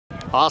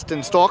Austin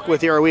Stoelk with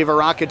the Arweeva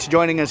Rockets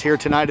joining us here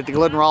tonight at the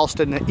Glen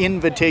Ralston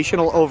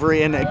Invitational over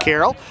in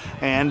Carroll.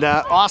 And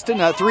Austin,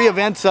 3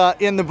 events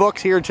in the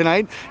books here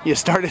tonight. You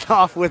started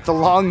off with the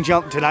long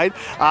jump tonight.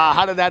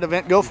 How did that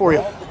event go for you?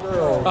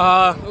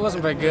 It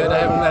wasn't very good. I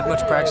haven't had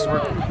much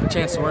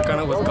chance to work on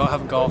it with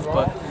golf,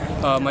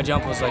 but my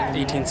jump was like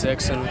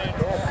 18.6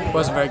 and it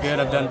wasn't very good.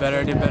 I've done better.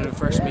 I did better the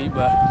first meet,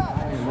 but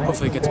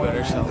hopefully it gets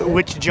better. So.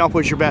 Which jump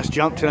was your best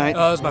jump tonight? It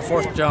was my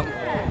 4th jump.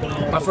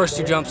 My first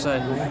 2 jumps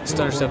I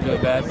stutter stepped really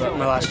bad, but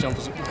my last jump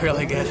was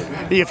really good.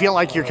 Do you feel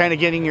like you're kind of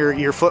getting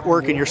your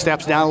footwork and your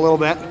steps down a little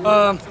bit?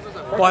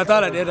 Well, I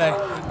thought I did.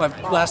 My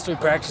last 3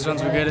 practice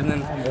runs were good, and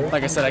then,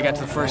 like I said, I got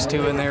to the first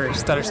 2 and they were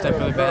stutter step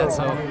really bad,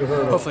 so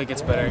hopefully it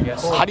gets better, I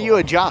guess. How do you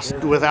adjust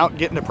without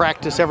getting to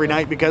practice every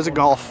night because of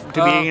golf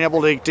to being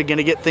able to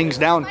get things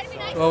down?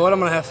 Well, what I'm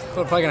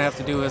probably gonna have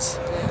to do is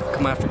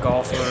come after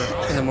golf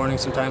or in the morning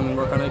sometime and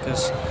work on it,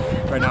 because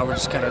right now we're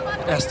just kind of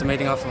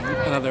estimating off of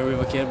another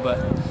Arweeva kid, but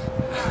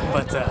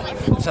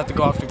just have to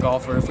go after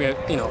golf, or if we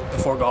have,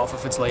 before golf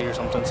if it's late or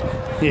something. So.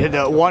 You had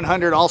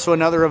 100, also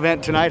another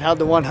event tonight. How'd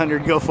the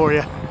 100 go for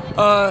you?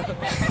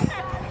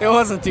 It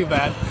wasn't too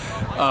bad.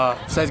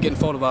 Besides getting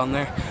folded while I'm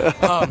there.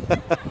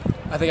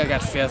 I think I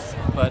got 5th,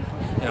 but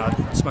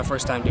it's my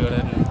first time doing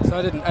it, and so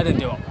I didn't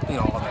do all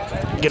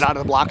that. Get out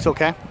of the blocks,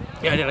 okay?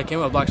 Yeah, I did. I came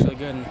out of the blocks really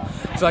good, and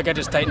I feel like I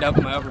just tightened up,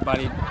 and my upper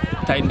body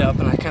tightened up,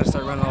 and I kind of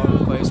started running all over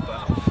the place.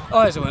 But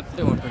otherwise,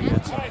 it went pretty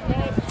good. So.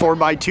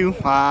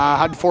 4x2.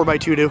 How'd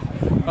 4x2 do?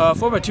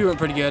 4x2 went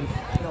pretty good.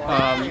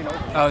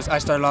 I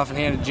started off and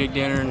handed Jake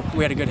Danner, and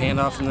we had a good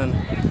handoff, and then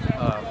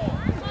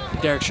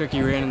Derek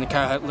Shirky ran, and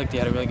Kyle Lichty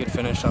had a really good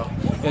finish. So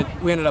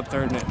we ended up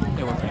 3rd, and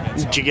it went pretty good.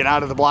 So. Did you get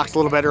out of the blocks a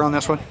little better on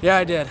this one? Yeah,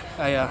 I did.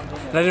 And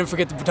I didn't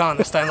forget the baton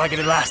this time like I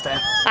did last time.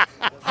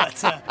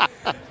 But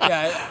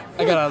yeah,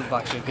 I got out of the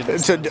box.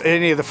 Good. So, did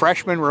any of the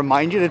freshmen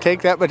remind you to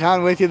take that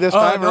baton with you this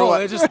time? No, or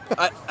what?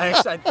 I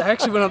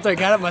actually went up there and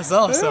got it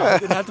myself, so I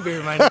didn't have to be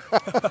reminded.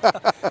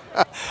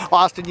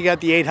 Austin, you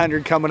got the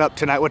 800 coming up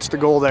tonight. What's the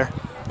goal there?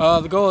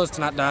 The goal is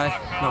to not die.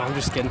 No, I'm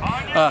just kidding.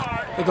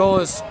 The goal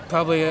is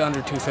probably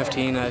under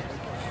 215. I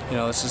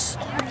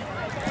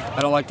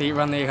don't like to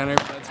run the 800,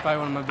 but it's probably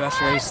one of my best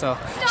races, so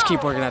just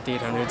keep working at the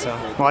 800. So.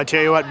 Well, I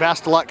tell you what,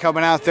 best of luck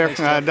coming out there.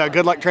 Thanks,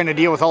 good luck trying to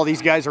deal with all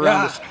these guys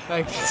around us.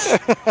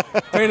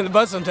 It's pain in the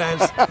butt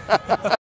sometimes.